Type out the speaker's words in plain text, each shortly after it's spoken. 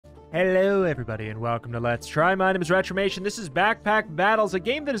Hello everybody and welcome to Let's Try. My name is Retromation. This is Backpack Battles, a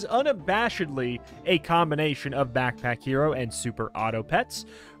game that is unabashedly a combination of Backpack Hero and Super Auto Pets.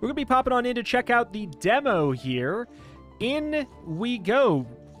 We're going to be popping on in to check out the demo here. In we go.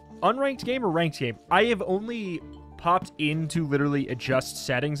 Unranked game or ranked game? I have only popped in to literally adjust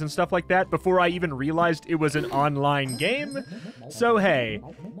settings and stuff like that before I even realized it was an online game. So hey,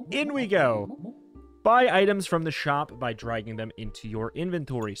 in we go. Buy items from the shop by dragging them into your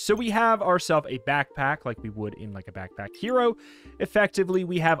inventory. So we have ourselves a backpack like we would in like a Backpack Hero. Effectively,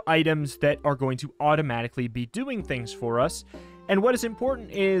 we have items that are going to automatically be doing things for us. And what is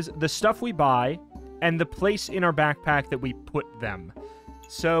important is the stuff we buy and the place in our backpack that we put them.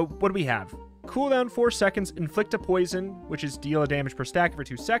 So what do we have? Cooldown 4 seconds, inflict a poison, which is deal a damage per stack for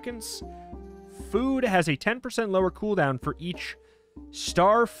 2 seconds. Food has a 10% lower cooldown for each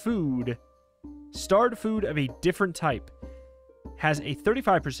starred food of a different type. Has a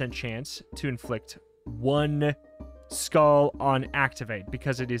 35% chance to inflict 1 skull on activate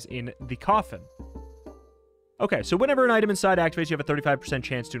because it is in the coffin. Okay, so whenever an item inside activates, you have a 35%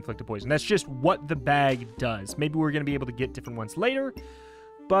 chance to inflict a poison. That's just what the bag does. Maybe we're going to be able to get different ones later.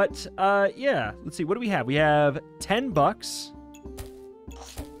 But, yeah. Let's see. What do we have? We have 10 bucks.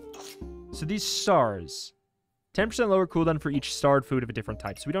 So these stars. 10% lower cooldown for each starred food of a different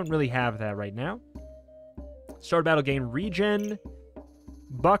type. So we don't really have that right now. Starred battle gain regen.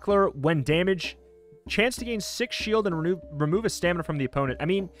 Buckler, when damaged. Chance to gain 6 shield and remove a stamina from the opponent. I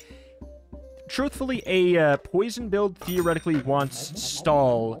mean, truthfully, a poison build theoretically wants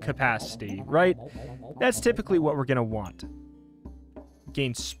stall capacity, right? That's typically what we're going to want.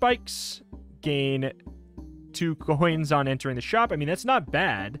 Gain spikes. Gain 2 coins on entering the shop. I mean, that's not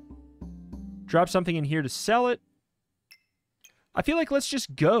bad. Drop something in here to sell it. I feel like let's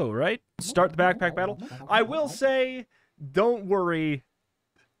just go, right? Start the backpack battle. I will say, don't worry.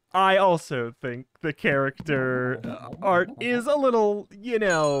 I also think the character art is a little, you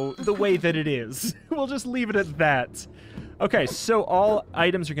know, the way that it is. We'll just leave it at that. Okay, so all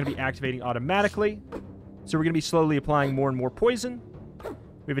items are going to be activating automatically. So we're going to be slowly applying more and more poison.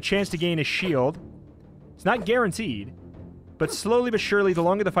 We have a chance to gain a shield. It's not guaranteed. But slowly but surely, the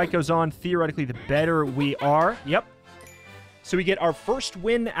longer the fight goes on, theoretically, the better we are. Yep. So we get our first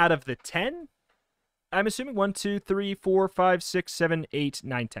win out of the 10. I'm assuming 1, 2, 3, 4, 5, 6, 7, 8,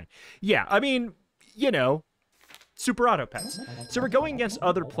 9, 10. Yeah, I mean, you know, Super Auto Pets. So we're going against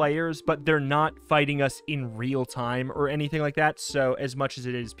other players, but they're not fighting us in real time or anything like that. So as much as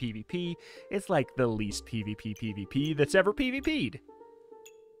it is PvP, it's like the least PvP that's ever PvP'd.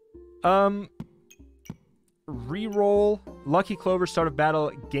 Reroll. Lucky Clover, start of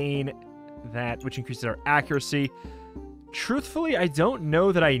battle, gain that, which increases our accuracy. Truthfully, I don't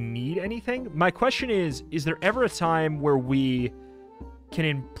know that I need anything. My question is there ever a time where we can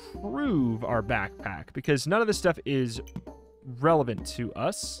improve our backpack? Because none of this stuff is relevant to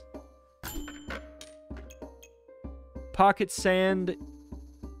us. Pocket Sand.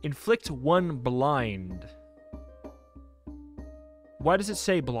 Inflict 1 blind. Why does it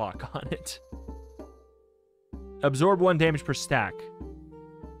say block on it? Absorb 1 damage per stack.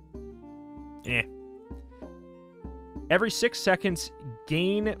 Eh. Every 6 seconds,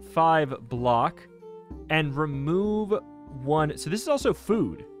 gain 5 block and remove 1. So this is also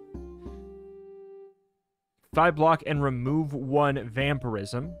food. 5 block and remove 1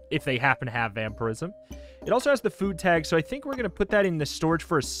 vampirism, if they happen to have vampirism. It also has the food tag, so I think we're going to put that in the storage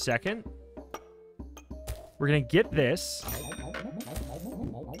for a second. We're going to get this.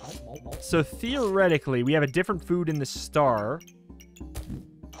 So theoretically, we have a different food in the star.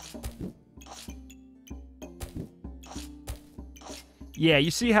 Yeah,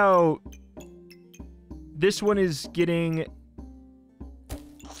 you see how this one is getting...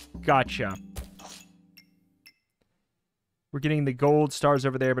 Gotcha. We're getting the gold stars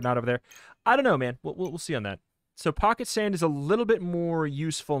over there, but not over there. I don't know, man. We'll see on that. So Pocket Sand is a little bit more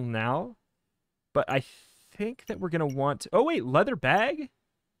useful now. But I think that we're going to want... Oh, wait, leather bag?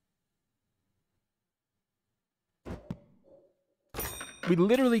 We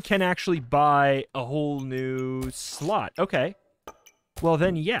literally can actually buy a whole new slot. Okay. Well,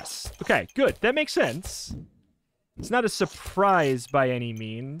 then, yes. Okay, good. That makes sense. It's not a surprise by any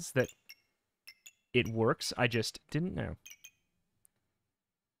means that it works. I just didn't know.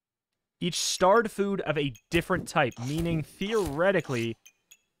 Each starred food of a different type, meaning theoretically,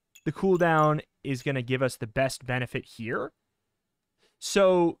 the cooldown is going to give us the best benefit here.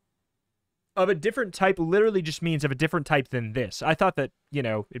 So, of a different type literally just means of a different type than this. I thought that, you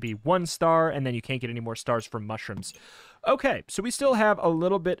know, it'd be 1 star and then you can't get any more stars from mushrooms. Okay, so we still have a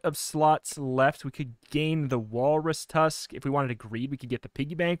little bit of slots left. We could gain the walrus tusk. If we wanted to greed, we could get the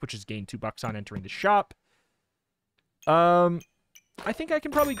piggy bank, which is gain $2 on entering the shop. I think I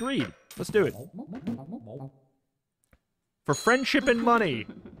can probably greed. Let's do it. For friendship and money.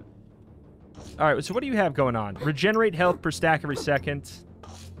 All right, so what do you have going on? Regenerate health per stack every second.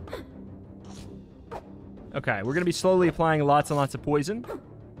 Okay, we're going to be slowly applying lots and lots of poison.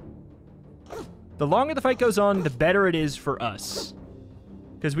 The longer the fight goes on, the better it is for us.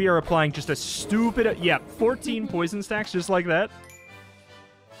 Because we are applying just a stupid... Yeah, 14 poison stacks just like that.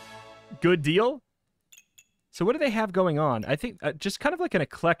 Good deal. So what do they have going on? I think just kind of like an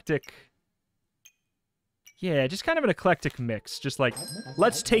eclectic... Yeah, just kind of an eclectic mix. Just like,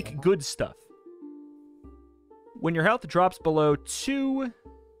 let's take good stuff. When your health drops below 2...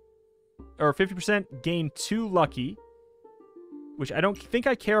 or 50%, gain 2 lucky. Which I don't think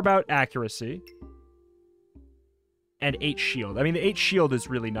I care about accuracy. And 8 shield. I mean, the 8 shield is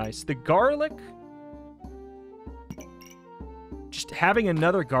really nice. The garlic... Just having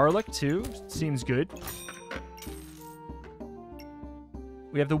another garlic, too, seems good.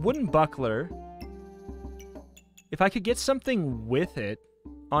 We have the wooden buckler. If I could get something with it,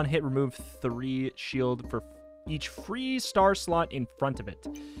 on hit, remove 3 shield for each free star slot in front of it.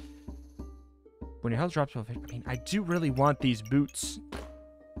 When your health drops below 50, I mean, I do really want these boots.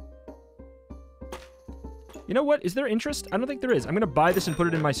 You know what? Is there interest? I don't think there is. I'm going to buy this and put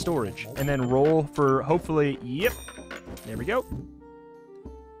it in my storage. And then roll for, hopefully, yep. There we go.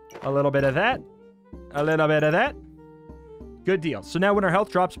 A little bit of that. A little bit of that. Good deal. So now when our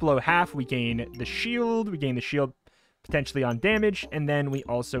health drops below half, we gain the shield. We gain the shield potentially on damage. And then we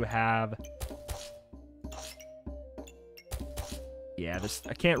also have... Yeah, this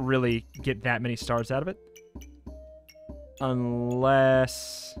I can't really get that many stars out of it.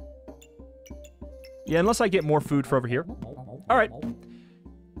 Unless... Yeah, unless I get more food for over here. All right.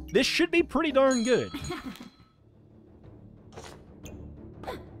 This should be pretty darn good.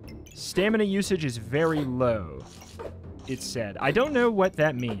 Stamina usage is very low, it said. I don't know what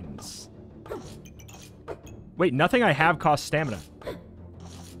that means. Wait, nothing I have costs stamina.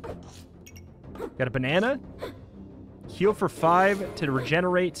 Got a banana. Heal for 5 to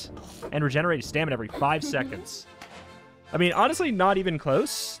regenerate, and regenerate stamina every 5 seconds. I mean, honestly, not even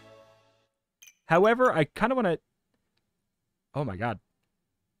close. However, I kind of want to... Oh my god.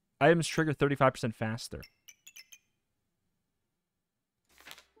 Items trigger 35% faster.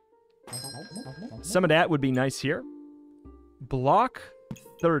 Some of that would be nice here. Block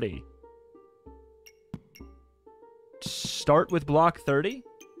 30. Start with block 30.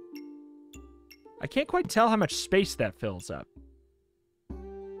 I can't quite tell how much space that fills up.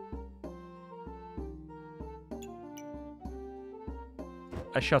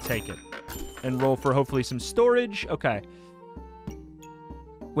 I shall take it. And roll for hopefully some storage. Okay.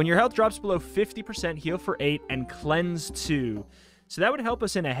 When your health drops below 50%, heal for 8 and cleanse 2. So that would help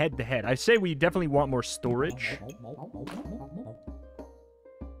us in a head-to-head. I say we definitely want more storage.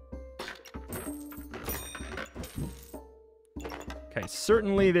 Okay,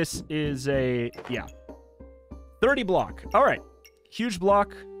 certainly this is a... Yeah. 30 block. All right. Huge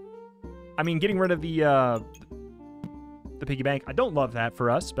block. I mean, getting rid of the piggy bank. I don't love that for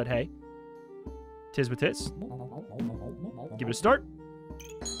us, but hey. Tis what tis. Give it a start.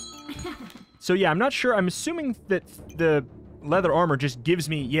 So yeah, I'm not sure. I'm assuming that the leather armor just gives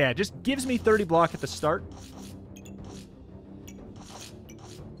me... Yeah, just gives me 30 block at the start.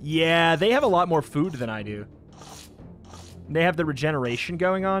 Yeah, they have a lot more food than I do. They have the regeneration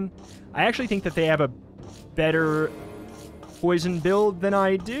going on. I actually think that they have a better poison build than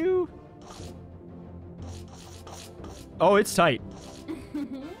I do. Oh, it's tight.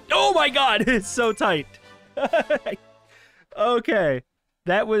 Oh my god, it's so tight. Okay.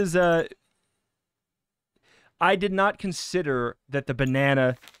 That was, I did not consider that the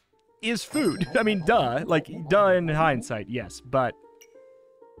banana is food. I mean, duh. Like, duh in hindsight, yes. But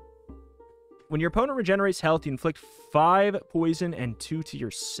when your opponent regenerates health, you inflict 5 poison and 2 to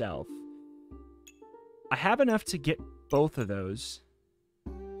yourself. I have enough to get both of those.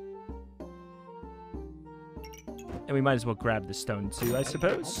 And we might as well grab the stone too, I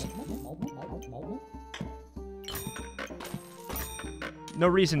suppose. No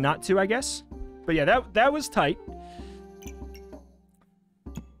reason not to, I guess. But yeah, that was tight.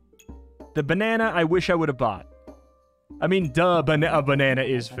 The banana, I wish I would have bought. I mean, duh, a banana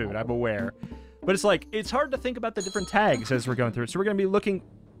is food, I'm aware. But it's like, it's hard to think about the different tags as we're going through. So we're going to be looking...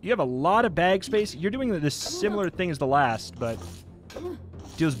 You have a lot of bag space. You're doing this similar thing as the last, but...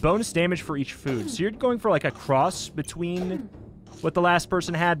 Deals bonus damage for each food. So you're going for like a cross between what the last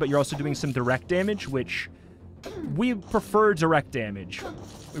person had, but you're also doing some direct damage, which we prefer direct damage.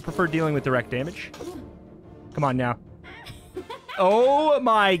 We prefer dealing with direct damage. Come on now. Oh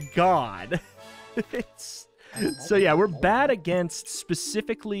my god. So yeah, we're bad against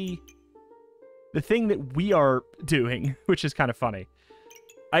specifically the thing that we are doing, which is kind of funny.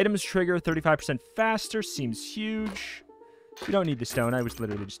 Items trigger 35% faster. Seems huge. We don't need the stone. I was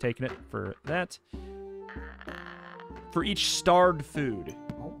literally just taking it for that. For each starved food.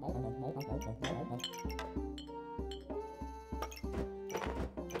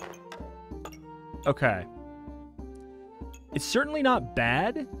 Okay. It's certainly not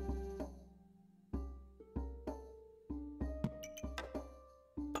bad.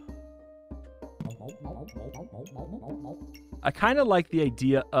 I kind of like the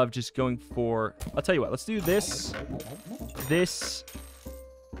idea of just going for... I'll tell you what. Let's do this. This.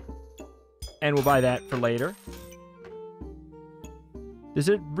 And we'll buy that for later. There's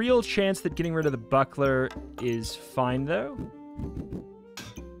a real chance that getting rid of the buckler is fine, though.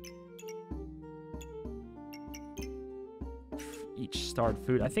 Each starved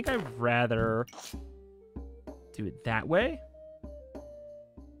food. I think I'd rather do it that way.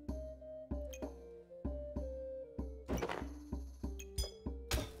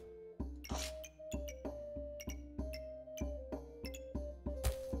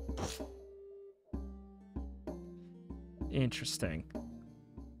 Interesting.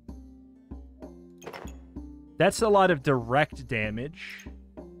 That's a lot of direct damage.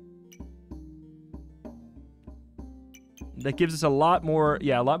 That gives us a lot more,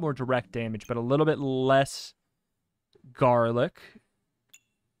 yeah, a lot more direct damage, but a little bit less garlic.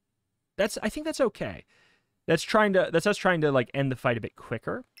 I think that's okay. That's us trying to like end the fight a bit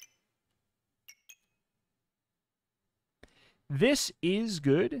quicker. This is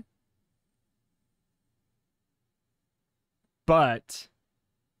good. But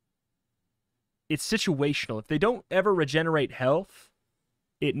it's situational. If they don't ever regenerate health,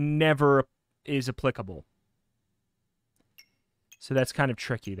 it never is applicable. So that's kind of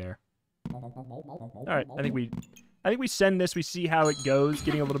tricky there. All right, I think we send this. We see how it goes,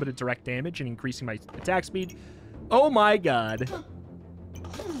 getting a little bit of direct damage and increasing my attack speed. Oh my god.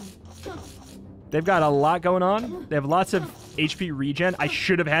 They've got a lot going on. They have lots of HP regen. I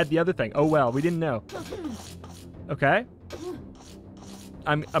should have had the other thing. Oh well, we didn't know. Okay.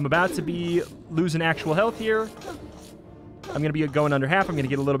 I'm about to be losing actual health here. I'm going to be going under half. I'm going to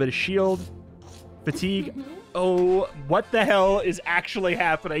get a little bit of shield. Fatigue. Oh, what the hell is actually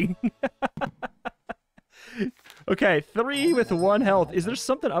happening? Okay, 3 with 1 health. Is there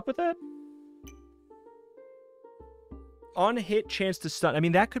something up with that? On hit, chance to stun. I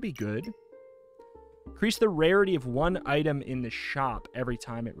mean, that could be good. Increase the rarity of 1 item in the shop every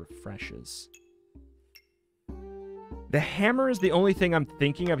time it refreshes. The hammer is the only thing I'm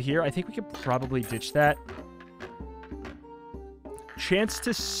thinking of here. I think we could probably ditch that. Chance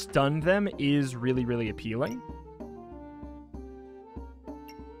to stun them is really, really appealing.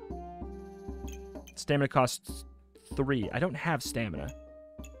 Stamina costs 3. I don't have stamina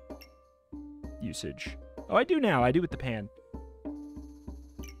usage. Oh, I do now. I do with the pan.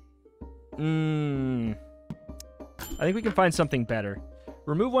 I think we can find something better.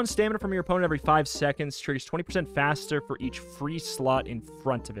 Remove 1 stamina from your opponent every 5 seconds. Triggers 20% faster for each free slot in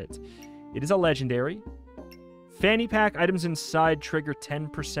front of it. It is a legendary. Fanny pack items inside trigger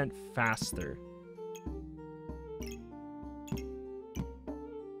 10% faster.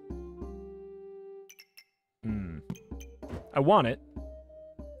 I want it.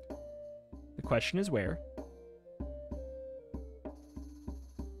 The question is where.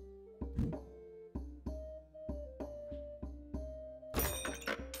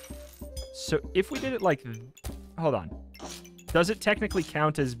 So if we did it like... Hold on. Does it technically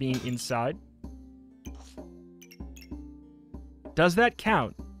count as being inside? Does that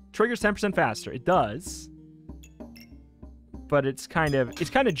count? Triggers 10% faster. It does. But it's kind of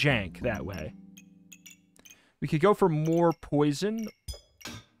jank that way. We could go for more poison.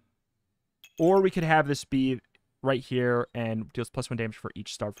 Or we could have this be right here and deals +1 damage for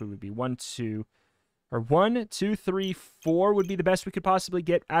each starved food. Would be 1, 2... Or 1, 2, 3, 4 would be the best we could possibly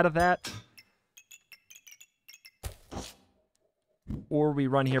get out of that. Or we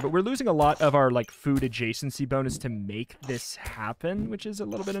run here. But we're losing a lot of our like food adjacency bonus to make this happen, which is a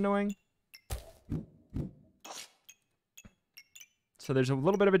little bit annoying. So there's a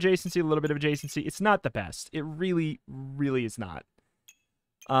little bit of adjacency, a little bit of adjacency. It's not the best. It really, really is not.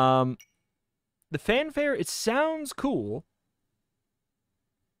 The fanfare, it sounds cool.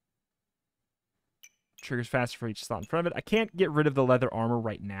 Triggers faster for each slot in front of it. I can't get rid of the leather armor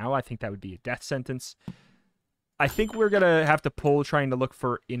right now. I think that would be a death sentence. I think we're going to have to pull trying to look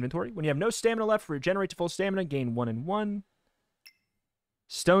for inventory. When you have no stamina left, regenerate to full stamina, gain 1 and 1.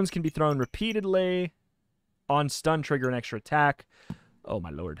 Stones can be thrown repeatedly. On stun, trigger an extra attack. Oh, my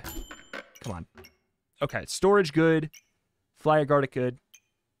lord. Come on. Okay, storage good. Flyer Gardic good.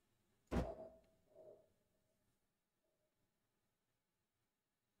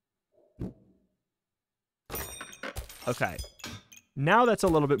 Okay. Now that's a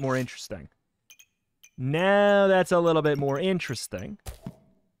little bit more interesting. Now that's a little bit more interesting.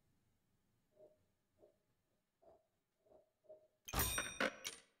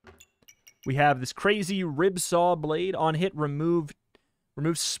 We have this crazy rib saw blade. On hit, remove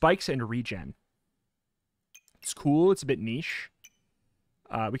spikes and regen. It's cool. It's a bit niche.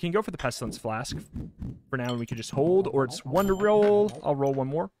 We can go for the Pestilence Flask for now, and we can just hold, or it's one to roll. I'll roll one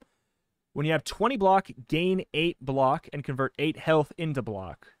more. When you have 20 block, gain 8 block, and convert 8 health into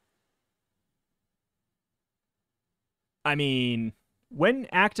block. I mean, when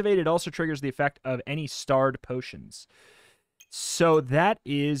activated, it also triggers the effect of any starred potions. So that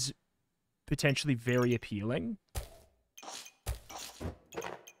is potentially very appealing.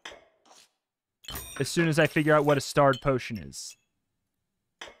 As soon as I figure out what a starred potion is.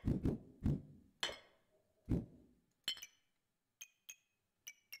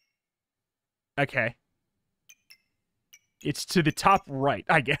 Okay. It's to the top right,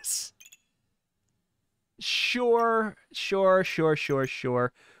 I guess. Sure.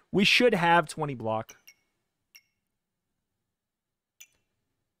 We should have 20 block.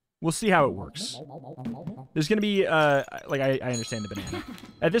 We'll see how it works. There's going to be, like, I understand the banana.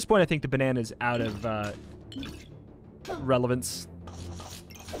 At this point, I think the banana is out of relevance.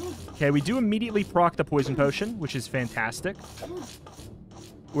 Okay, we do immediately proc the poison potion, which is fantastic.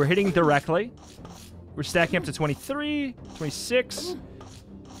 We're hitting directly. We're stacking up to 23, 26.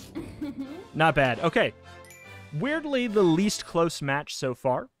 Not bad. Okay. Weirdly, the least close match so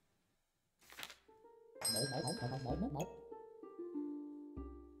far.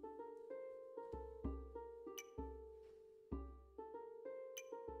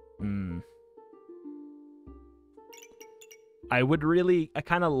 I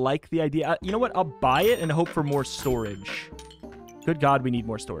kind of like the idea. You know what? I'll buy it and hope for more storage. Good God, we need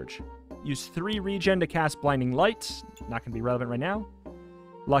more storage. Use 3 regen to cast Blinding Light. Not going to be relevant right now.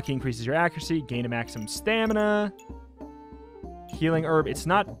 Lucky increases your accuracy. Gain a maximum stamina. Healing Herb. It's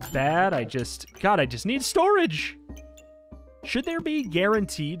not bad. I just need storage. Should there be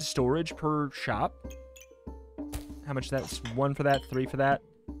guaranteed storage per shop? How much that's 1 for that, 3 for that?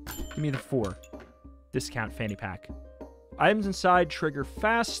 Give me the 4. Discount fanny pack. Items inside trigger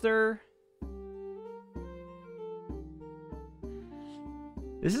faster.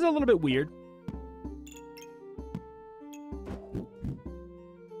 This is a little bit weird.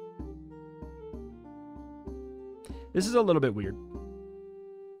 This is a little bit weird.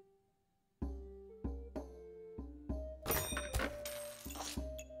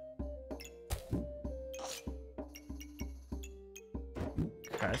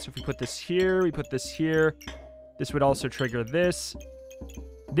 Okay, so if we put this here, we put this here. This would also trigger this.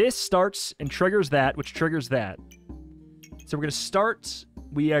 This starts and triggers that, which triggers that. So we're going to start.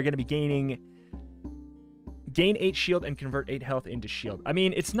 We are going to be gain 8 shield and convert 8 health into shield. I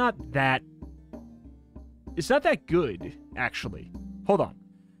mean, it's not that good, actually. Hold on.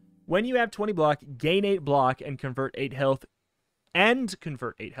 When you have 20 block, gain 8 block and convert 8 health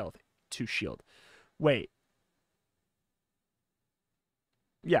to shield. Wait.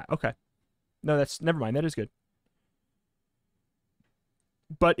 Yeah, okay. No, never mind. That is good.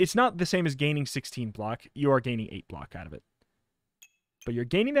 But it's not the same as gaining 16 block. You are gaining 8 block out of it. But you're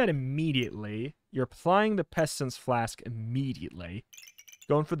gaining that immediately. You're applying the Pestilence Flask immediately.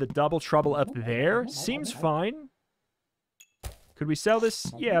 Going for the double trouble up there. Seems fine. Could we sell this?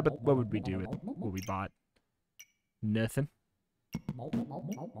 Yeah, but what would we do with what we bought? Nothing.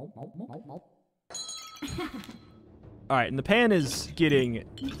 Alright, and the pan is getting...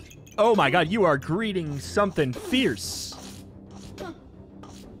 Oh my god, you are greeting something fierce.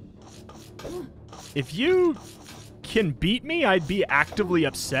 If you can beat me, I'd be actively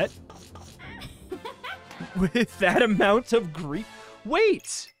upset. With that amount of grief.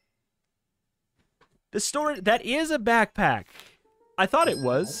 Wait! The story... That is a backpack. I thought it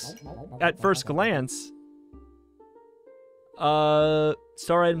was. At first glance. Star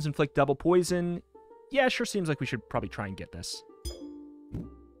items inflict double poison. Yeah, sure seems like we should probably try and get this.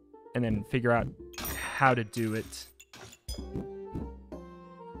 And then figure out how to do it.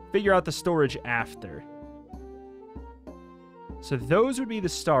 Figure out the storage after. So those would be the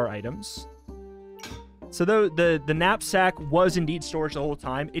star items. So the knapsack was indeed storage the whole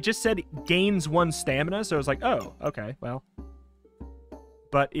time. It just said gains 1 stamina, so I was like, oh, okay, well.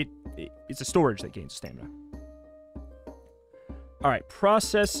 But it's a storage that gains stamina. All right,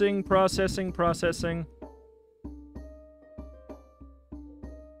 processing.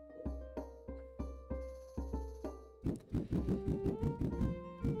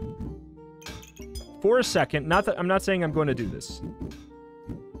 'For a second, not that I'm not saying I'm going to do this.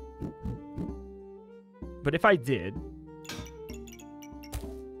 But if I did...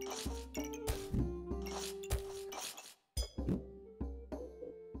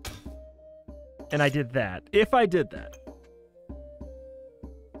 And I did that. If I did that...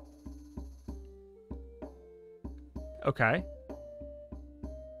 Okay.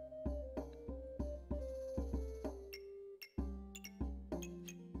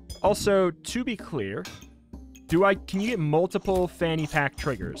 Also, to be clear, can you get multiple fanny pack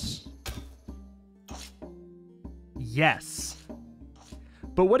triggers? Yes.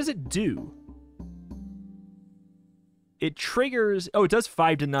 But what does it do? It triggers... Oh, it does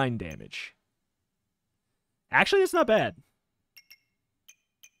 5 to 9 damage. Actually, it's not bad.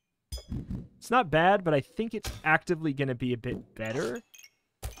 It's not bad, but I think it's actively going to be a bit better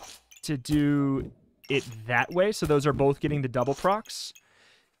to do it that way. So those are both getting the double procs.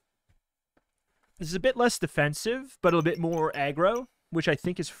 This is a bit less defensive, but a bit more aggro, which I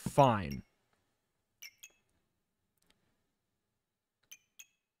think is fine.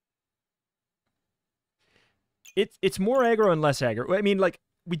 It's more aggro and less aggro. I mean, like,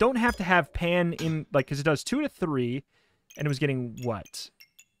 we don't have to have Pan in, like, because it does 2 to 3, and it was getting what?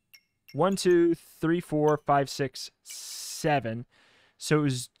 1, 2, 3, 4, 5, 6, 7. So it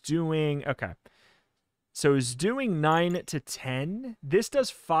was doing, okay. So it was doing 9 to 10. This does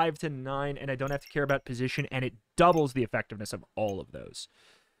 5 to 9, and I don't have to care about position, and it doubles the effectiveness of all of those,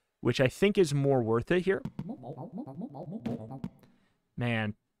 which I think is more worth it here.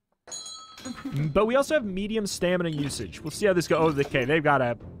 Man. But we also have medium stamina usage. We'll see how this goes. Oh, okay, they've got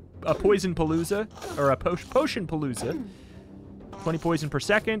a poison palooza, or a potion palooza. 20 poison per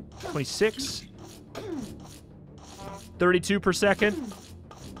second, 26. 32 per second.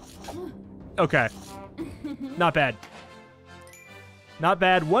 Okay. Not bad. Not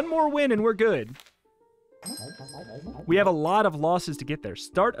bad. One more win and we're good. We have a lot of losses to get there.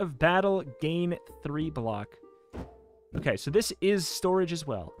 Start of battle, gain 3 block. Okay, so this is storage as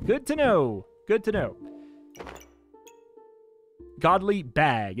well. Good to know. Good to know. Godly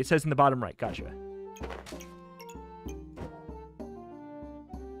bag. It says in the bottom right. Gotcha.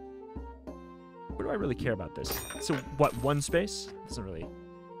 What do I really care about this? So, what, 1 space? Doesn't really...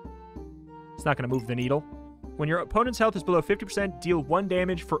 It's not going to move the needle. When your opponent's health is below 50%, deal 1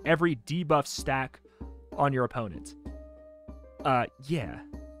 damage for every debuff stack on your opponent. Yeah.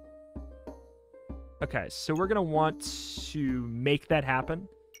 Okay, so we're going to want to make that happen.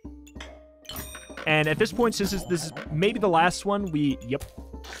 And at this point, since this is maybe the last one, Yep.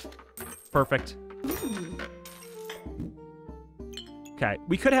 Perfect. Okay,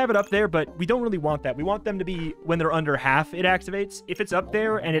 we could have it up there, but we don't really want that. We want them to be, when they're under half, it activates. If it's up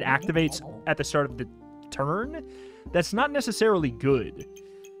there and it activates at the start of the turn, that's not necessarily good,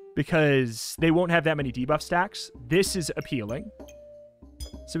 because they won't have that many debuff stacks. This is appealing.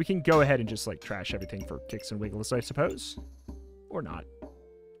 So we can go ahead and just, like, trash everything for kicks and wiggles, I suppose. Or not.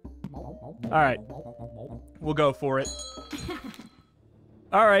 Alright. We'll go for it.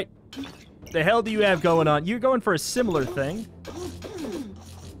 Alright. The hell do you have going on? You're going for a similar thing.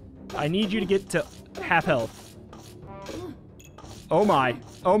 I need you to get to half health. Oh my.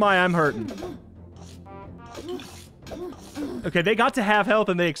 Oh my, I'm hurting. Okay, they got to half health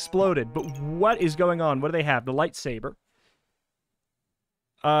and they exploded. But what is going on? What do they have? The lightsaber.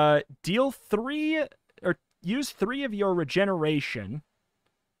 Deal 3, or use 3 of your regeneration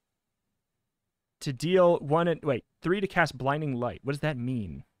to deal 1, wait, 3 to cast blinding light. What does that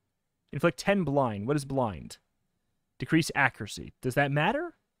mean? Inflict 10 blind. What is blind? Decrease accuracy. Does that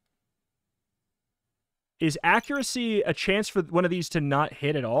matter? Is accuracy a chance for one of these to not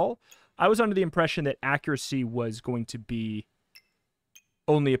hit at all? I was under the impression that accuracy was going to be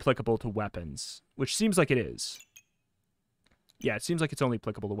only applicable to weapons, which seems like it is. Yeah, it seems like it's only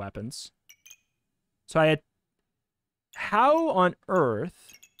applicable to weapons. So I had... How on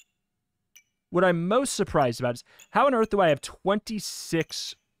earth... What I'm most surprised about is, how on earth do I have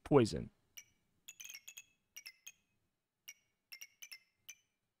 26 poison?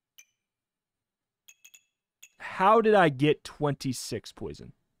 How did I get 26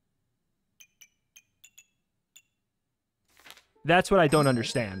 poison? That's what I don't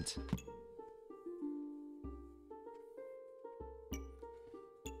understand.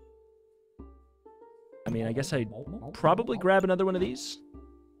 mean, I guess I'd probably grab another one of these.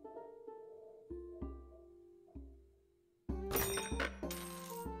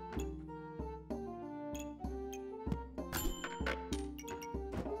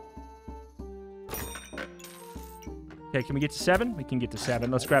 Okay, can we get to 7? We can get to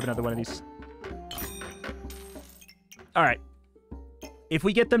 7. Let's grab another one of these. All right. If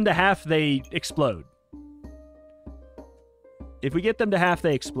we get them to half, they explode. If we get them to half,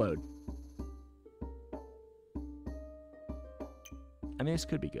 they explode. I mean, this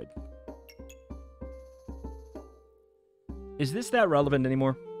could be good. Is this that relevant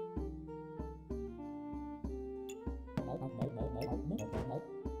anymore?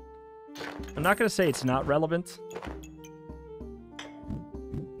 I'm not going to say it's not relevant.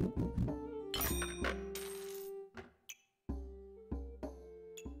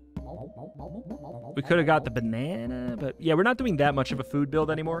 We could have got the banana, but yeah, we're not doing that much of a food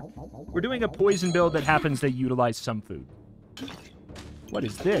build anymore. We're doing a poison build that happens to utilize some food. What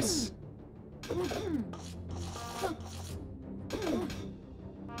is this?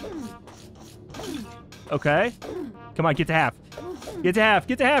 Okay. Come on, get to half. Get to half,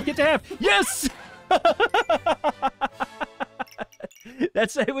 get to half, get to half. Yes!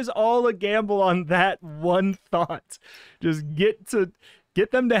 It was all a gamble on that one thought. Just get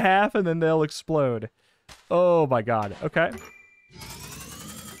them to half and then they'll explode. Oh my god. Okay.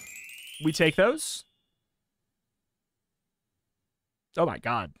 We take those. Oh my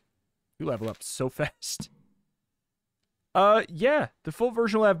god. You level up so fast. Yeah. The full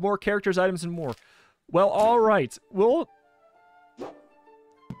version will have more characters, items, and more. Well, alright.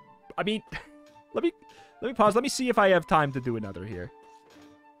 I mean, let me pause. Let me see if I have time to do another here.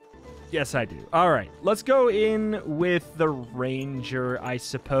 Yes, I do. All right, let's go in with the Ranger, I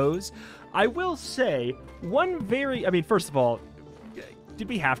suppose. I will say, first of all, did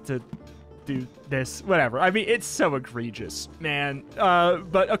we have to do this? Whatever. I mean, it's so egregious, man.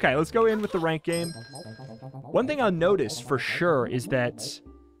 But, okay, let's go in with the rank game. One thing I'll notice for sure is that,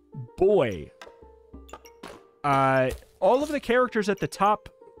 boy, all of the characters at the top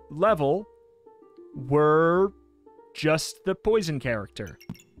level were just the poison character.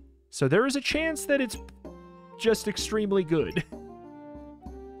 So there is a chance that it's just extremely good.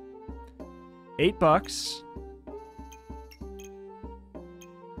 $8.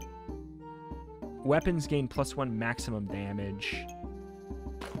 Weapons gain +1 maximum damage.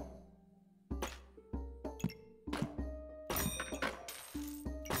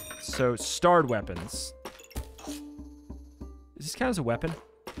 So starred weapons. Does this count as a weapon?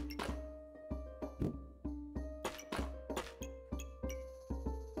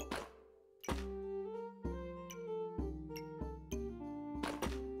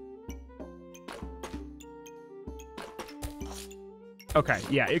 Okay,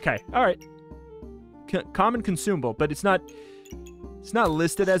 yeah, okay. All right. Common consumable, but it's not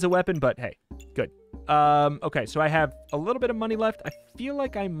listed as a weapon, but hey, good. Okay, so I have a little bit of money left. I feel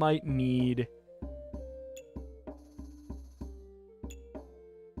like I might need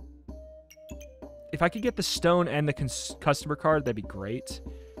if I could get the stone and the customer card, that'd be great.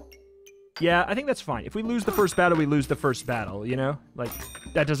 Yeah, I think that's fine. If we lose the first battle, we lose the first battle, you know? Like,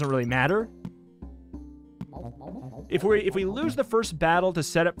 that doesn't really matter. If we lose the first battle to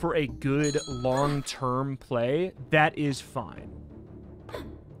set up for a good long-term play, that is fine.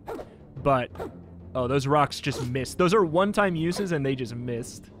 But, oh, those rocks just missed. Those are one-time uses, and they just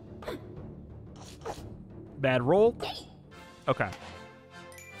missed. Bad roll. Okay.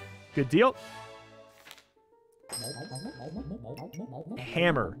 Good deal.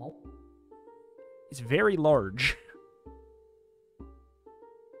 Hammer. It's very large.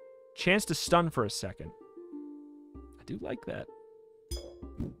 Chance to stun for a second. I do like that.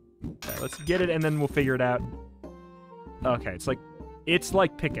 Okay, let's get it and then we'll figure it out. Okay, it's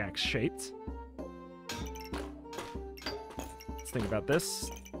like pickaxe shaped. Let's think about this.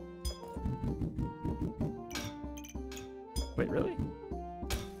 Wait, really?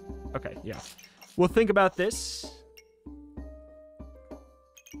 Okay, yeah. We'll think about this.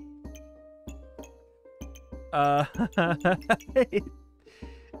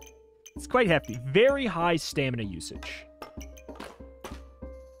 It's quite hefty. Very high stamina usage.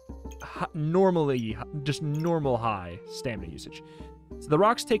 Normally, just normal high stamina usage. So the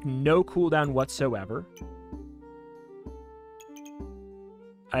rocks take no cooldown whatsoever.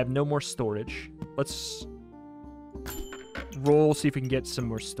 I have no more storage. Let's roll, see if we can get some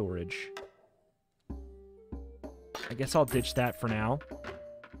more storage. I guess I'll ditch that for now.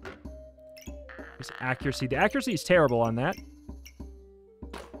 This accuracy. The accuracy is terrible on that.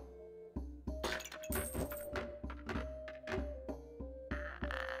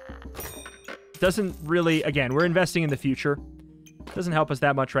 Doesn't really... Again, we're investing in the future. Doesn't help us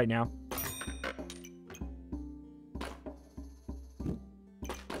that much right now.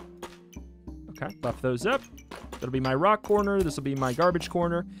 Okay, buff those up. That'll be my rock corner. This will be my garbage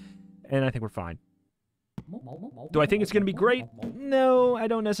corner. And I think we're fine. Do I think it's going to be great? No, I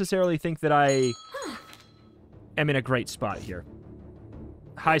don't necessarily think that I am in a great spot here.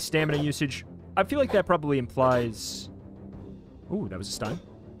 High stamina usage. I feel like that probably implies... Ooh, that was a stun.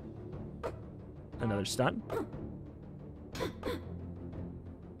 Another stun.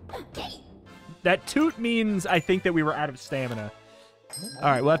 That toot means I think that we were out of stamina.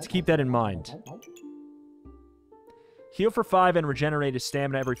 All right, we'll have to keep that in mind. Heal for 5 and regenerate his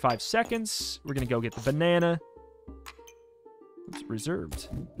stamina every 5 seconds. We're going to go get the banana. It's reserved.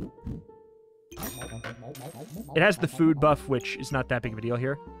 It has the food buff, which is not that big of a deal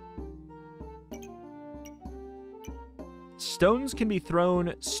here. Stones can be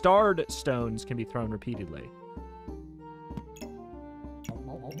thrown... Starred stones can be thrown repeatedly.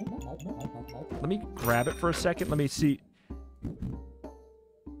 Let me grab it for a second. Let me see.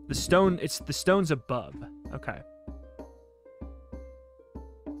 The stone... It's the stones above. Okay.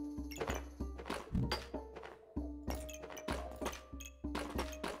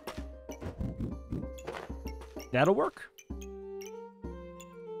 That'll work.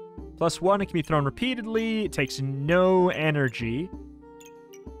 +1, it can be thrown repeatedly. It takes no energy.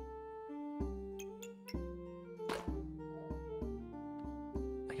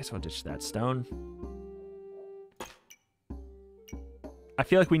 I guess I'll ditch that stone. I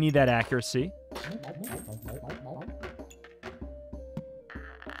feel like we need that accuracy.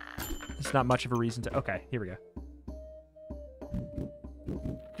 It's not much of a reason to... Okay, here we go.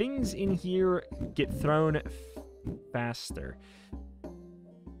 Things in here get thrown faster.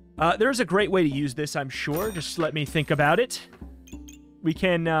 There's a great way to use this, I'm sure. Just let me think about it. We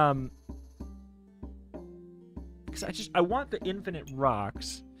can, because I want the infinite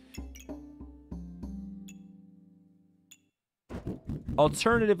rocks.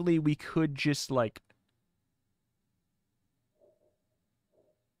 Alternatively, we could just, like...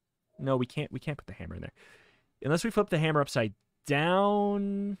 No, we can't put the hammer in there. Unless we flip the hammer upside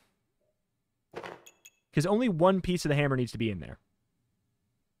down. Because only one piece of the hammer needs to be in there.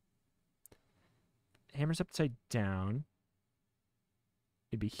 Hammer's upside down.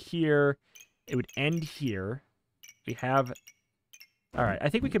 It'd be here. It would end here. We have... All right, I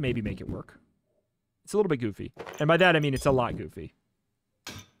think we could maybe make it work. It's a little bit goofy. And by that, I mean it's a lot goofy.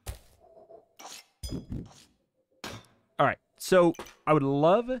 All right, so I would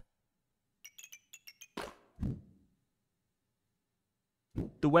love...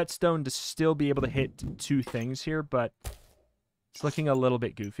 the whetstone to still be able to hit 2 things here, but it's looking a little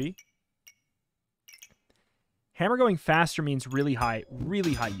bit goofy. Hammer going faster means really high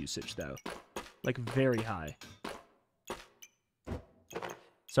usage, though. Like, very high.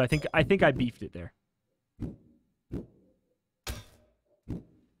 So I think I beefed it there.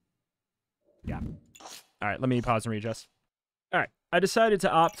 Yeah. All right, let me pause and readjust. All right, I decided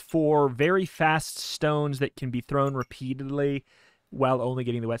to opt for very fast stones that can be thrown repeatedly while only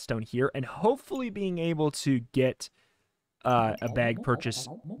getting the whetstone here, and hopefully being able to get a bag purchase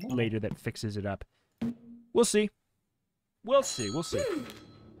later that fixes it up. We'll see. We'll see. We'll see.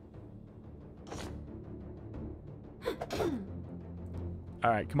 All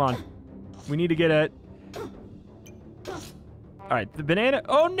right, come on. We need to get a... All right, the banana...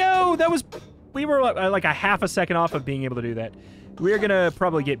 Oh, no! That was... We were like a half a second off of being able to do that. We're going to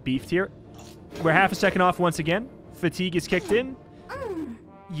probably get beefed here. We're half a second off once again. Fatigue is kicked in.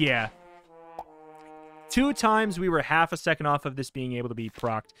 Yeah. 2 times we were half a second off of this being able to be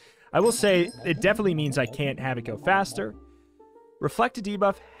procced. I will say, it definitely means I can't have it go faster. Reflected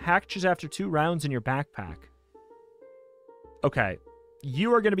debuff hatches after 2 rounds in your backpack. Okay.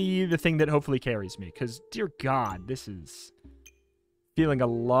 You are going to be the thing that hopefully carries me, because, dear God, this is feeling a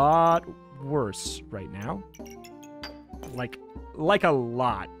lot worse right now. Like a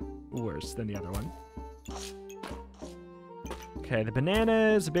lot worse than the other one. Okay, the banana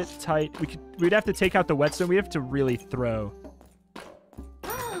is a bit tight. We'd have to take out the whetstone. We have to really throw.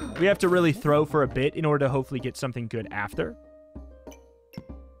 We have to really throw for a bit in order to hopefully get something good after.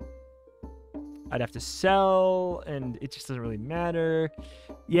 I'd have to sell, and it just doesn't really matter.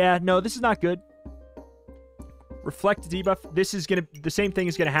 Yeah, no, this is not good. Reflect debuff. This is gonna... The same thing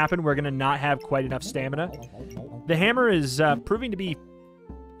is gonna happen. We're gonna not have quite enough stamina. The hammer is proving to be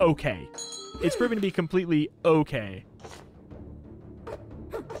okay. It's proving to be completely okay.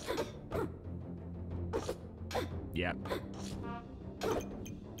 Yeah.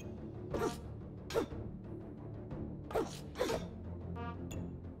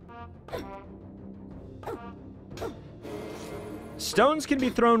 Stones can be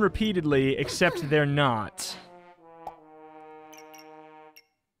thrown repeatedly, except they're not.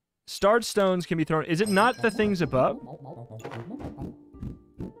 Starred stones can be thrown... Is it not the things above?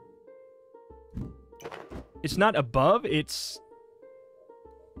 It's not above, it's...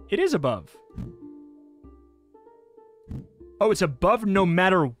 It is above. Oh, it's above no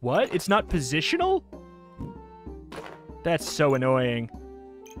matter what? It's not positional? That's so annoying.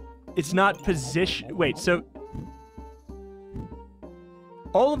 It's not position... Wait, so...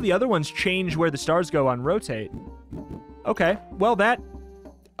 All of the other ones change where the stars go on rotate. Okay, well, that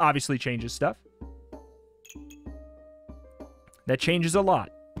obviously changes stuff. That changes a lot.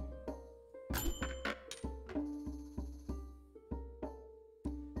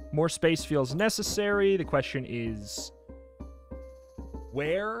 More space feels necessary. The question is...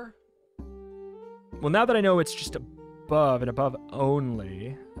 where? Well, now that I know it's just above and above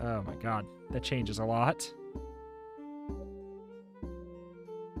only... Oh my god, that changes a lot.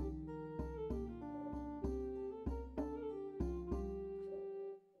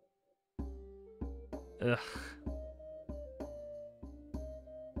 Ugh.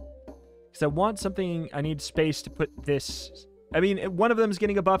 Because I want something... I need space to put this... I mean, one of them is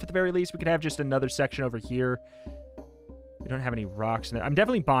getting a buff at the very least. We could have just another section over here. We don't have any rocks in there. I'm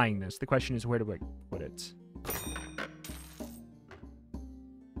definitely buying this. The question is, where do I put it?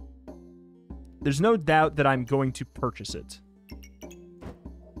 There's no doubt that I'm going to purchase it.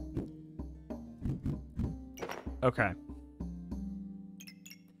 Okay.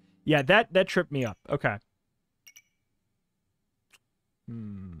 Yeah, that tripped me up. Okay.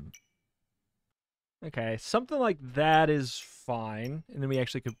 Okay, something like that is fine. And then we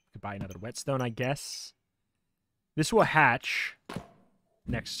actually could buy another whetstone, I guess. This will hatch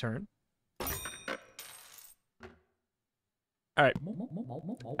next turn. Alright.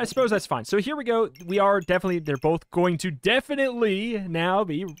 I suppose that's fine. So here we go. We are definitely... They're both going to definitely now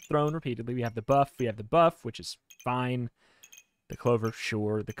be thrown repeatedly. We have the buff. We have the buff, which is fine. The clover,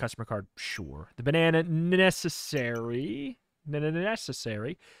 sure. The customer card, sure. The banana, necessary.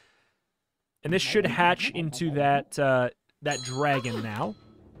 Necessary. And this should hatch into that that dragon now.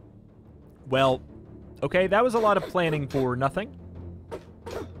 Well, okay, that was a lot of planning for nothing.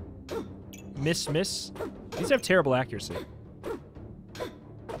 Miss. These have terrible accuracy.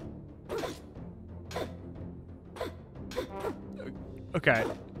 Okay,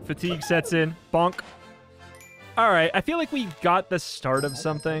 fatigue sets in. Bonk. Alright, I feel like we got the start of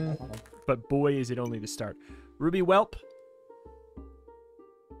something, but boy, is it only the start. Ruby Whelp.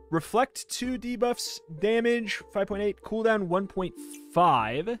 Reflect 2 debuffs, damage 5.8, cooldown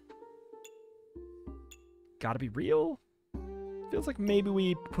 1.5. Gotta be real. Feels like maybe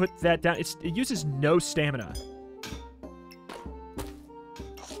we put that down. It uses no stamina.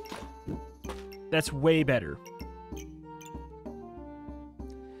 That's way better.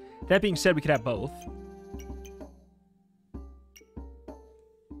 That being said, we could have both.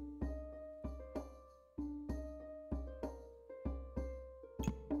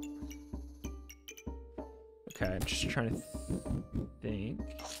 Okay, I'm just trying to think.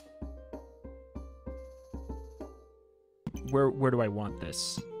 Where do I want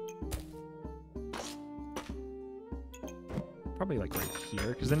this? Probably like right here,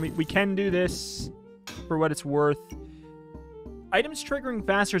 because then we can do this for what it's worth. Items triggering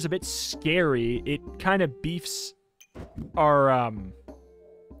faster is a bit scary. It kind of beefs our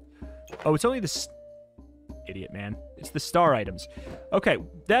Oh, it's only the idiot, man. It's the star items. Okay,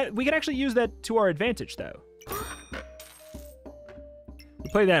 that we can actually use that to our advantage though. We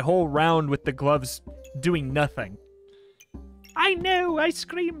play that whole round with the gloves doing nothing. I know, I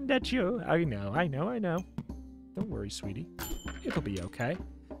screamed at you. I know. Don't worry, sweetie. It'll be okay.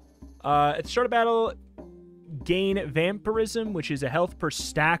 At the start of battle, gain vampirism, which is a health per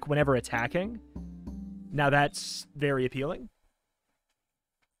stack whenever attacking. Now that's very appealing.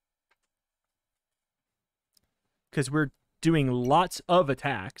 Because we're doing lots of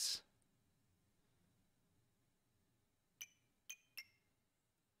attacks.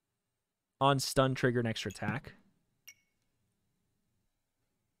 On stun, trigger an extra attack.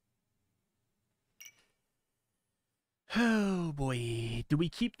 Oh boy, do we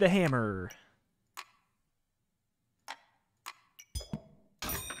keep the hammer?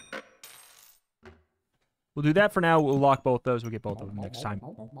 We'll do that for now. We'll lock both those. We'll get both of them next time.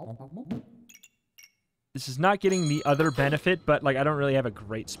 This is not getting the other benefit, but like I don't really have a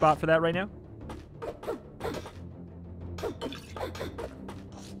great spot for that right now.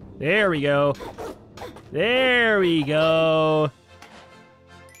 There we go. There we go.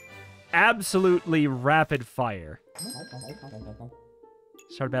 Absolutely rapid fire.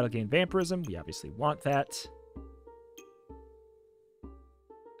 Start battle, gain vampirism. We obviously want that.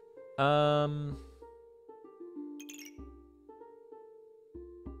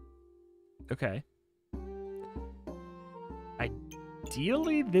 Okay.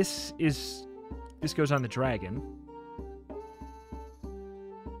 Ideally, this goes on the dragon.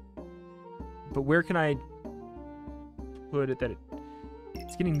 But where can I put it that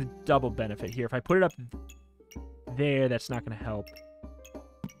it's getting the double benefit here? If I put it up there, that's not going to help.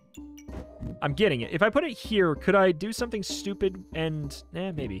 I'm getting it. If I put it here, could I do something stupid and...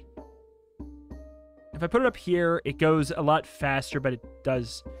 maybe. If I put it up here, it goes a lot faster, but it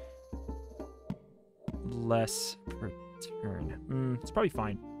does less per turn. It's probably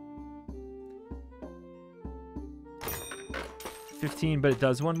fine. 15, but it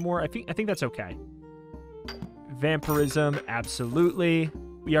does one more. I think that's okay. Vampirism, absolutely.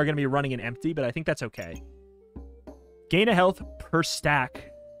 We are going to be running an empty, but I think that's okay. Gain a health per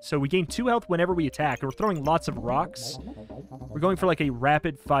stack. So we gain 2 health whenever we attack. And we're throwing lots of rocks. We're going for like a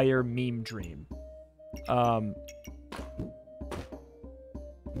rapid fire meme dream.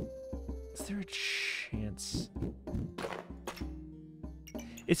 Is there a chance?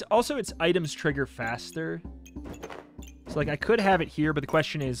 It's also its items trigger faster. So like I could have it here, but the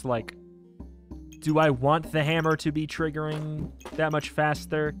question is like, do I want the hammer to be triggering that much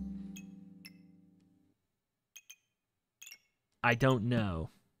faster? I don't know.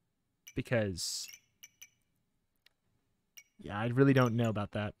 Because, yeah, I really don't know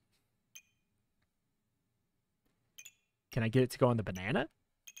about that. Can I get it to go on the banana?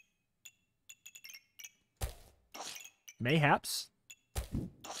 Mayhaps.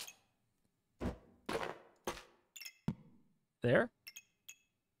 There.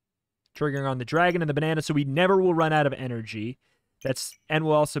 Triggering on the dragon and the banana, so we never will run out of energy. And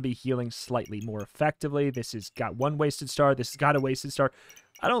we'll also be healing slightly more effectively. This has got 1 wasted star. This has got a wasted star.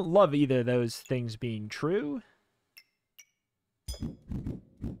 I don't love either of those things being true.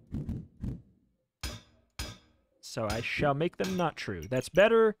 So I shall make them not true. That's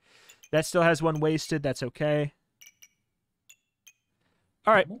better. That still has 1 wasted. That's okay.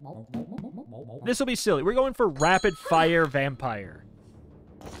 All right. This will be silly. We're going for rapid fire vampire.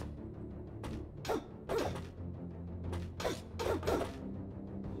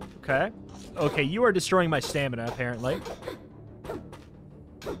 Okay. Okay, you are destroying my stamina, apparently.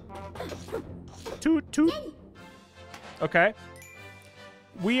 Toot, toot. Okay.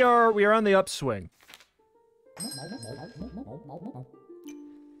 We are on the upswing.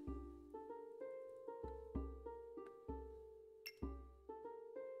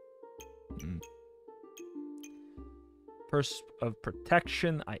 Purse of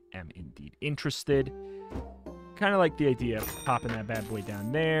Protection. I am indeed interested. Kind of like the idea of popping that bad boy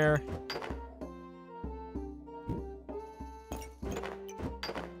down there.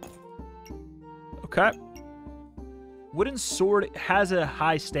 Okay. Wooden Sword has a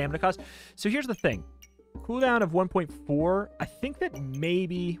high stamina cost. So here's the thing. Cooldown of 1.4. I think that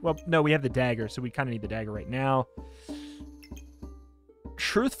maybe... Well, no, we have the dagger, so we kind of need the dagger right now.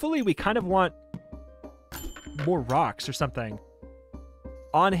 Truthfully, we kind of want more rocks or something.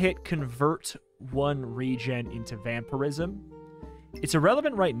 On hit, convert 1 regen into vampirism. It's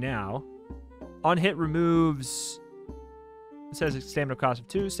irrelevant right now. On hit removes... It says stamina cost of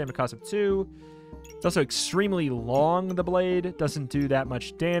 2, stamina cost of 2. It's also extremely long, the blade. Doesn't do that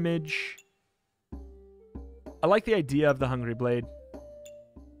much damage. I like the idea of the Hungry Blade.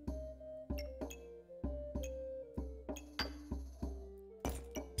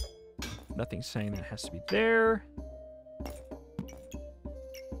 Nothing's saying that has to be there.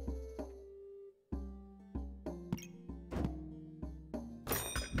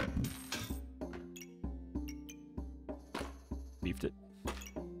 Beefed it.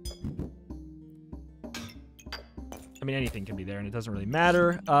 I mean, anything can be there, and it doesn't really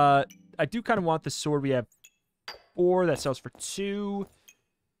matter. I do kind of want the sword. We have 4. That sells for 2.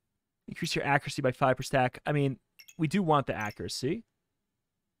 Increase your accuracy by 5 per stack. I mean, we do want the accuracy.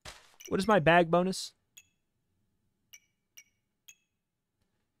 What is my bag bonus?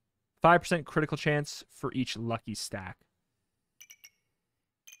 5% critical chance for each lucky stack.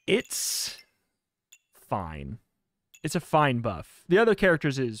 It's fine. It's a fine buff. The other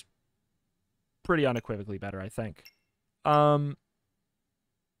characters is pretty unequivocally better, I think.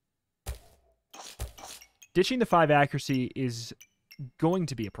 Ditching the 5 accuracy is going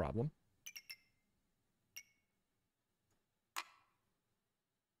to be a problem.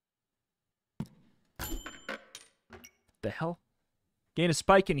 The hell? Gain a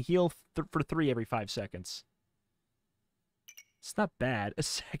spike and heal for 3 every 5 seconds. It's not bad. A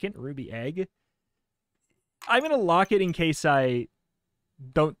second ruby egg? I'm going to lock it in case I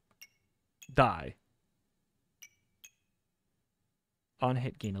don't die. On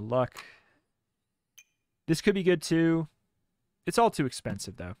hit, gain a luck. This could be good too. It's all too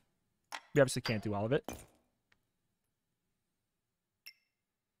expensive though. We obviously can't do all of it.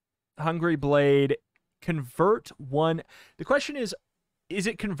 Hungry Blade. Convert one. The question is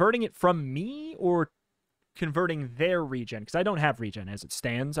it converting it from me or converting their regen? Because I don't have regen as it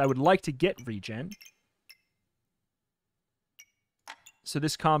stands. I would like to get regen. So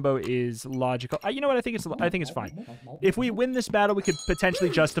this combo is logical. You know what? I think it's fine. If we win this battle, we could potentially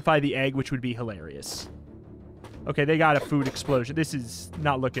justify the egg, which would be hilarious. Okay, they got a food explosion. This is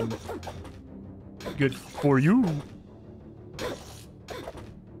not looking good for you.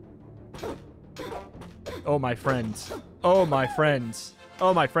 Oh, my friends. Oh, my friends.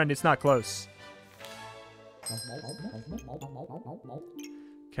 Oh, my friend, it's not close.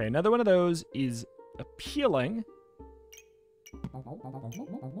 Okay, another one of those is appealing.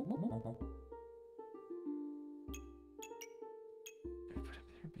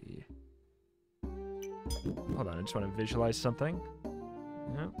 Hold on, I just want to visualize something.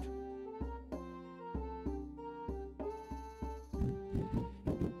 Yep.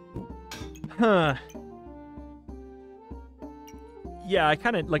 Huh. Yeah, I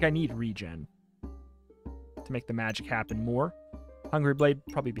need regen to make the magic happen more. Hungry Blade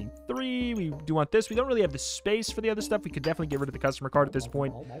probably being 3. We do want this. We don't really have the space for the other stuff. We could definitely get rid of the customer card at this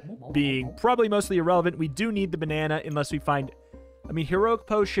point, being probably mostly irrelevant. We do need the banana unless we find... I mean, Heroic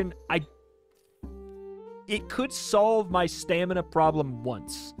Potion, it could solve my stamina problem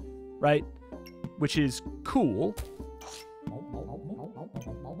once, right? Which is cool.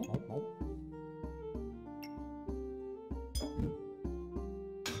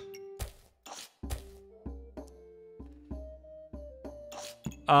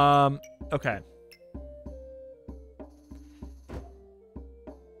 Okay.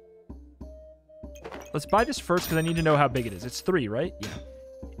 Let's buy this first because I need to know how big it is. It's 3, right? Yeah.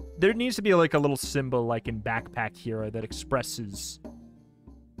 There needs to be like a little symbol like in Backpack Hero that expresses...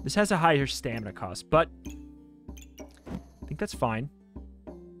 This has a higher stamina cost, but I think that's fine.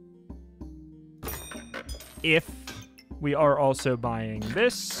 If we are also buying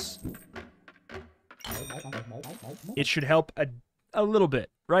this, it should help a little bit,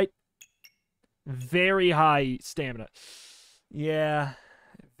 right? Very high stamina. Yeah,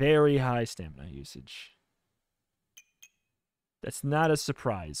 very high stamina usage. That's not a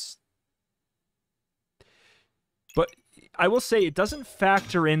surprise. But I will say it doesn't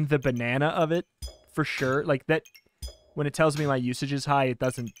factor in the banana of it for sure. Like that, when it tells me my usage is high, it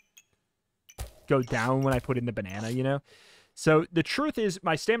doesn't go down when I put in the banana, you know? So the truth is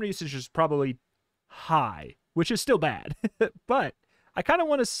my stamina usage is probably high, which is still bad. But I kind of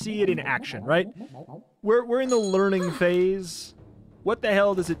want to see it in action, right? We're in the learning phase. What the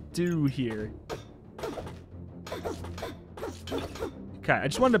hell does it do here? Okay, I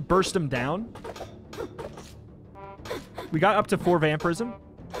just wanted to burst him down. We got up to 4 vampirism.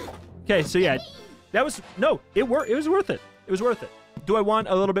 Okay, so yeah, that was... No, it was worth it. It was worth it. Do I want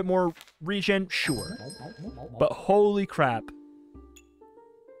a little bit more regen? Sure. But holy crap.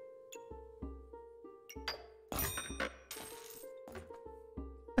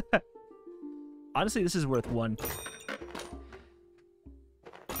 Honestly, this is worth 1.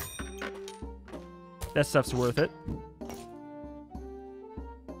 That stuff's worth it.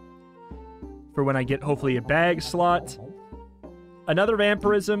 For when I get, hopefully, a bag slot. Another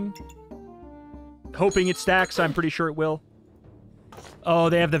vampirism. Hoping it stacks. I'm pretty sure it will. Oh,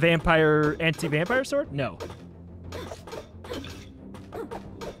 they have the vampire... Anti-vampire sword? No.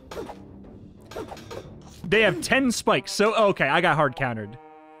 They have 10 spikes. So, okay, I got hard countered.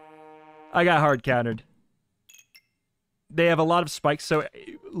 They have a lot of spikes, so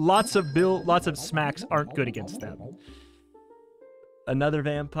lots of smacks aren't good against them. Another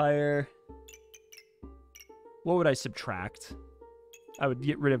vampire. What would I subtract? I would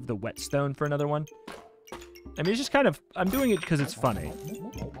get rid of the whetstone for another one. I mean, it's just kind of... I'm doing it because it's funny.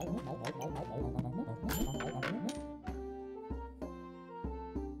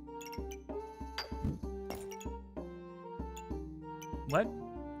 What?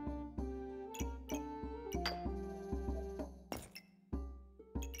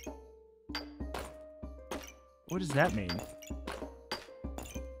 What does that mean?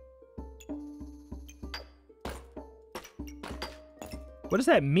 What does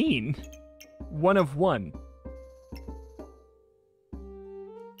that mean? 1 of 1.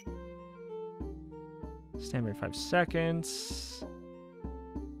 Stand by 5 seconds.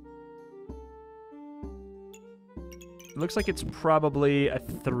 It looks like it's probably a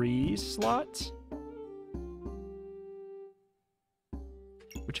 3 slot.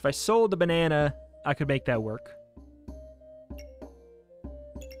 Which if I sold the banana, I could make that work.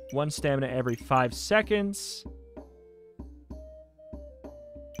 1 stamina every 5 seconds.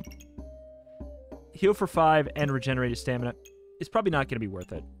 Heal for 5 and regenerate his stamina. It's probably not going to be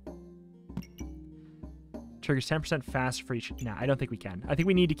worth it. Triggers 10% faster for each... Nah, I don't think we can. I think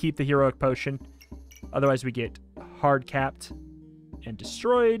we need to keep the heroic potion. Otherwise, we get hard capped and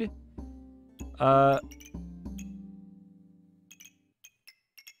destroyed. On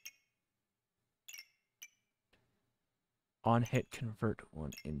hit, convert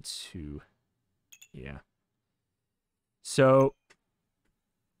 1 into... Yeah. So,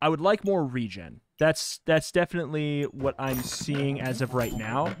 I would like more regen. That's definitely what I'm seeing as of right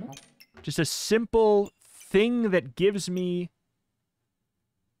now. Just a simple thing that gives me...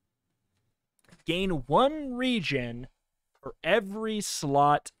 Gain 1 regen for every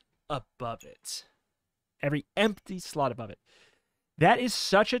slot above it. Every empty slot above it. That is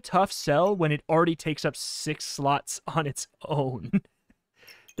such a tough sell when it already takes up 6 slots on its own.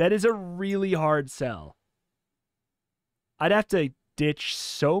 That is a really hard sell. I'd have to ditch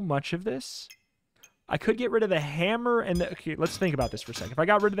so much of this. I could get rid of the hammer and the... Okay, let's think about this for a second. If I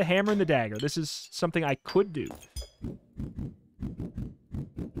got rid of the hammer and the dagger, this is something I could do.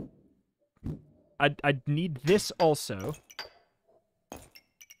 I'd need this also.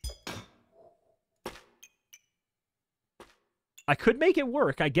 I could make it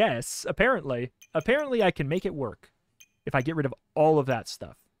work, I guess. Apparently. Apparently I can make it work if I get rid of all of that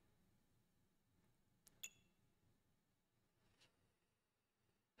stuff.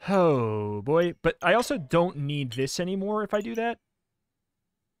 Oh, boy. But I also don't need this anymore if I do that.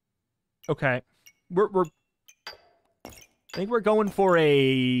 Okay. I think we're going for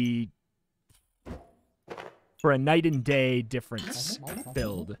a night and day difference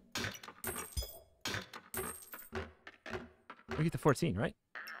build. We get the 14, right?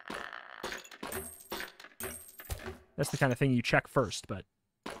 That's the kind of thing you check first, but...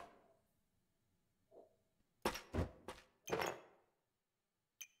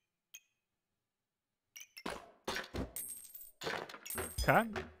 Okay.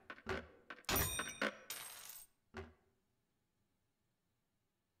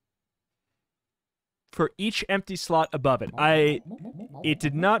 For each empty slot above it. It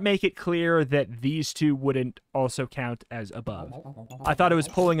did not make it clear that these two wouldn't also count as above. I thought it was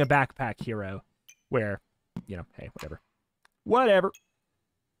pulling a backpack hero where, you know, hey, whatever. Whatever.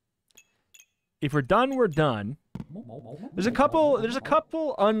 If we're done, we're done. There's a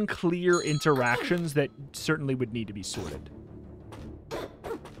couple unclear interactions that certainly would need to be sorted.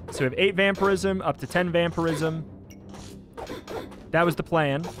 So we have 8 vampirism, up to 10 vampirism. That was the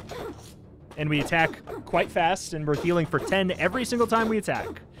plan. And we attack quite fast, and we're healing for 10 every single time we attack.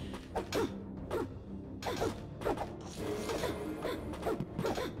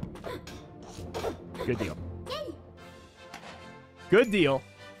 Good deal. Good deal.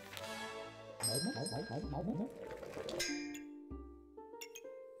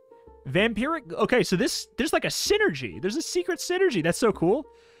 Vampiric... Okay, so there's like a synergy. There's a secret synergy. That's so cool.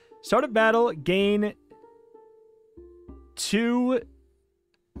 Start of battle, gain 2...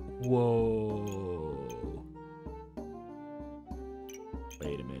 Whoa.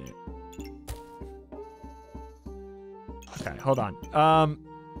 Wait a minute. Okay, hold on.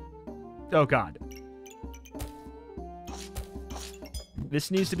 Oh, God. This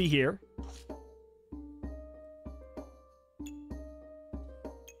needs to be here.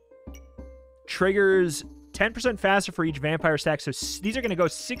 Triggers 10% faster for each vampire stack, so these are going to go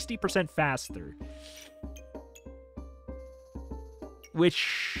 60% faster.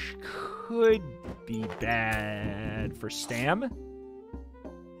 Which could be bad for Stam.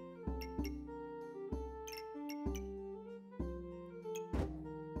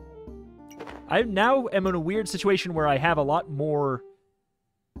 I now am in a weird situation where I have a lot more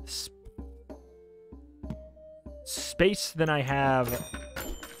space than I have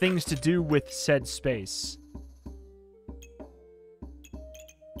things to do with said space.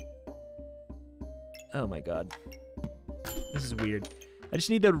 Oh my god. This is weird. I just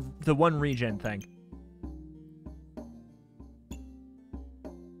need the 1 regen thing.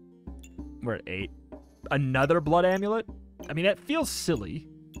 We're at 8. Another blood amulet? I mean, that feels silly.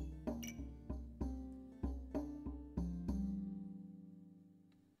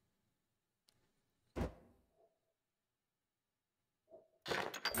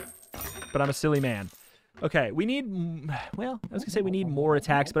 But I'm a silly man. Okay, we need... Well, I was going to say we need more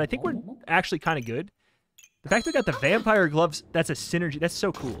attacks, but I think we're actually kind of good. The fact we got the vampire gloves, that's a synergy. That's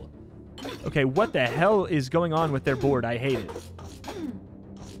so cool. Okay, what the hell is going on with their board? I hate it.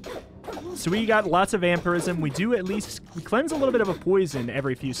 So we got lots of vampirism. We do at least... We cleanse a little bit of a poison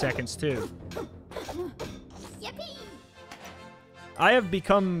every few seconds, too. I have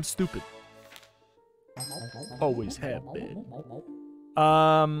become stupid. Always have been.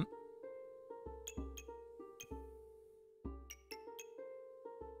 I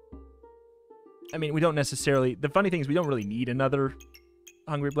mean, we don't necessarily... The funny thing is we don't really need another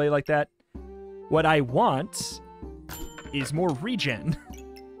Hungry Blade like that. What I want is more regen.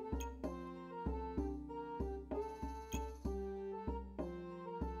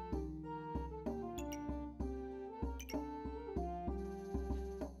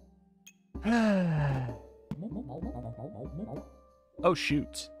 Oh,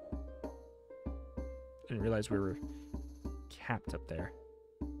 shoot. Didn't realize we were capped up there.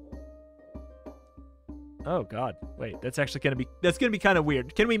 Oh, God. Wait, that's actually going to be... That's going to be kind of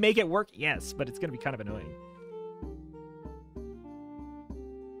weird. Can we make it work? Yes, but it's going to be kind of annoying.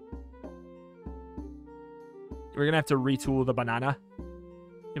 We're going to have to retool the banana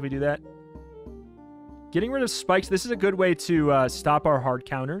if we do that. Getting rid of spikes. This is a good way to stop our hard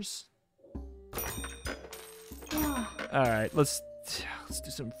counters. All right, let's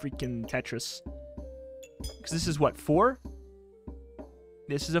do some freaking Tetris. Because this is what, 4?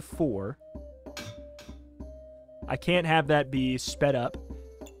 This is a 4. I can't have that be sped up.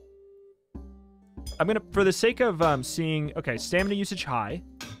 I'm going to, for the sake of seeing... Okay, stamina usage high.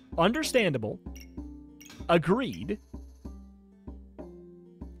 Understandable. Agreed.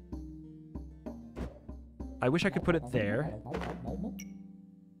 I wish I could put it there.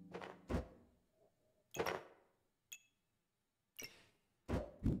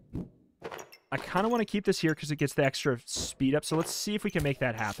 I kind of want to keep this here because it gets the extra speed up. So let's see if we can make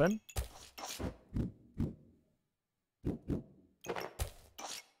that happen.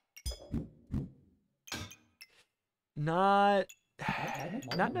 Not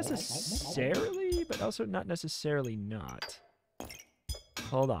necessarily, but also not necessarily not.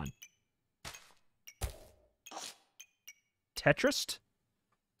 Hold on. Tetrised?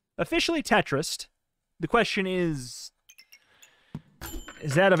 Officially Tetrised. The question is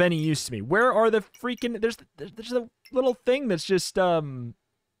that of any use to me? Where are the freaking... There's a little thing that's just...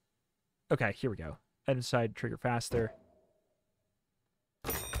 Okay, here we go. Item side, trigger faster.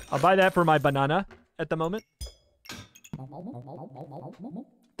 I'll buy that for my banana at the moment.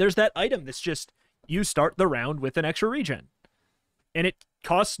 There's that item that's just... You start the round with an extra regen. And it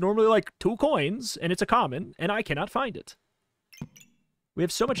costs normally like 2 coins, and it's a common, and I cannot find it. We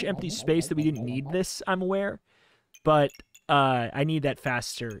have so much empty space that we didn't need this, I'm aware. But I need that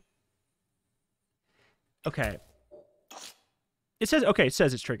faster. Okay. It says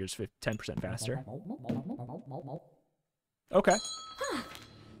it triggers 10% faster. Okay.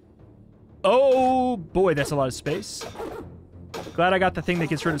 Oh, boy, that's a lot of space. Glad I got the thing that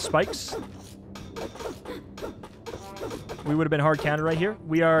gets rid of spikes. We would have been hard counter right here.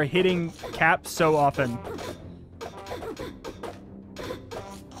 We are hitting cap so often.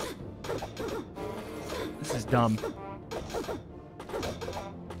 This is dumb.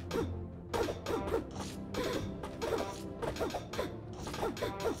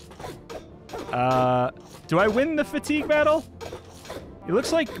 Do I win the fatigue battle? It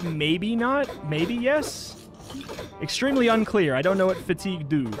looks like maybe not, maybe yes. Extremely unclear. I don't know what fatigue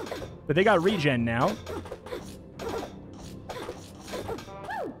do, but they got regen now.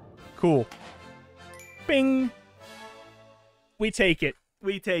 Cool. Bing. We take it.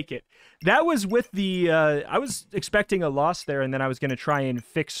 We take it. That was with the, I was expecting a loss there, and then I was going to try and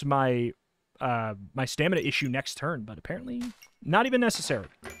fix my, my stamina issue next turn, but apparently not even necessary.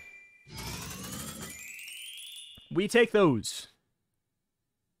 We take those.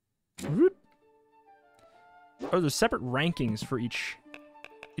 Whoop. Oh, there's separate rankings for each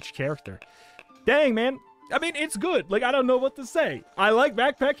character. Dang, man. I mean, it's good. Like, I don't know what to say. I like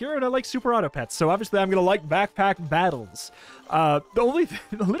Backpack Hero and I like Super Auto Pets, so obviously I'm gonna like Backpack Battles.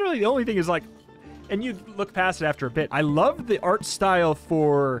 Literally the only thing is, like, and you look past it after a bit, I love the art style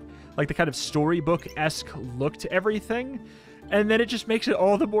for, like, the kind of storybook-esque look to everything, and then it just makes it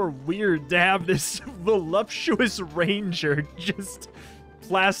all the more weird to have this voluptuous ranger just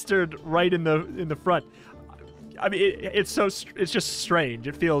plastered right in the front. I mean, it's just strange.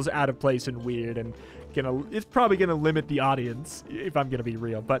 It feels out of place and weird, and it's probably gonna limit the audience if I'm gonna be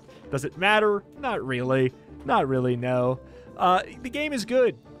real. But does it matter? Not really. Not really. No. The game is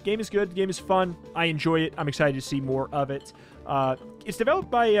good. Game is good. The game is fun. I enjoy it. I'm excited to see more of it. It's developed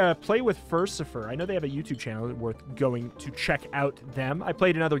by Play with Rostepher. I know they have a YouTube channel worth going to check out them. I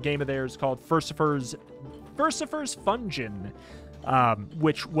played another game of theirs called Rostepher's Fungin,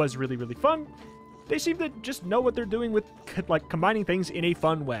 which was really, really fun. They seem to just know what they're doing with, like, combining things in a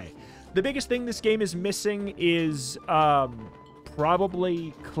fun way. The biggest thing this game is missing is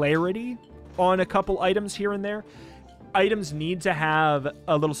probably clarity on a couple items here and there. items need to have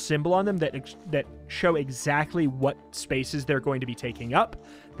a little symbol on them that show exactly what spaces they're going to be taking up.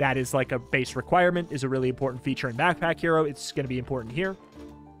 That is like a base requirement, is a really important feature in Backpack Hero. It's going to be important here.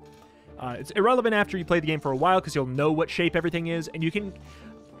 It's irrelevant after you play the game for a while because you'll know what shape everything is. And you can,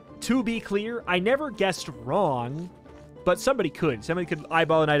 to be clear, I never guessed wrong, but somebody could. Somebody could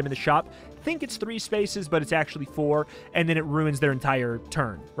eyeball an item in the shop, think it's 3 spaces, but it's actually 4, and then it ruins their entire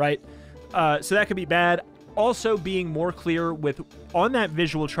turn, right? So that could be bad. Also, being more clear with, on that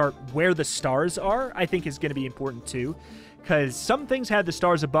visual chart, where the stars are, I think is going to be important too. Because some things had the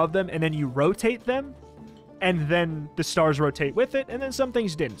stars above them, and then you rotate them, and then the stars rotate with it, and then some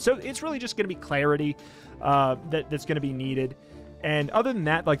things didn't. So it's really just going to be clarity that's going to be needed. And other than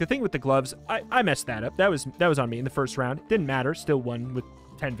that, like the thing with the gloves, I messed that up. That was on me in the first round. Didn't matter. Still won with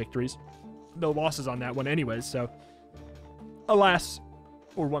 10 victories. No losses on that one anyways, so alas.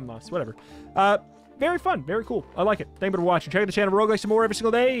 Or 1 loss, whatever. Very fun. Very cool. I like it. Thank you for watching. Check out the channel for roguelikes some more every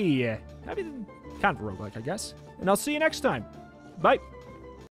single day. I mean, kind of a roguelike, I guess. And I'll see you next time. Bye.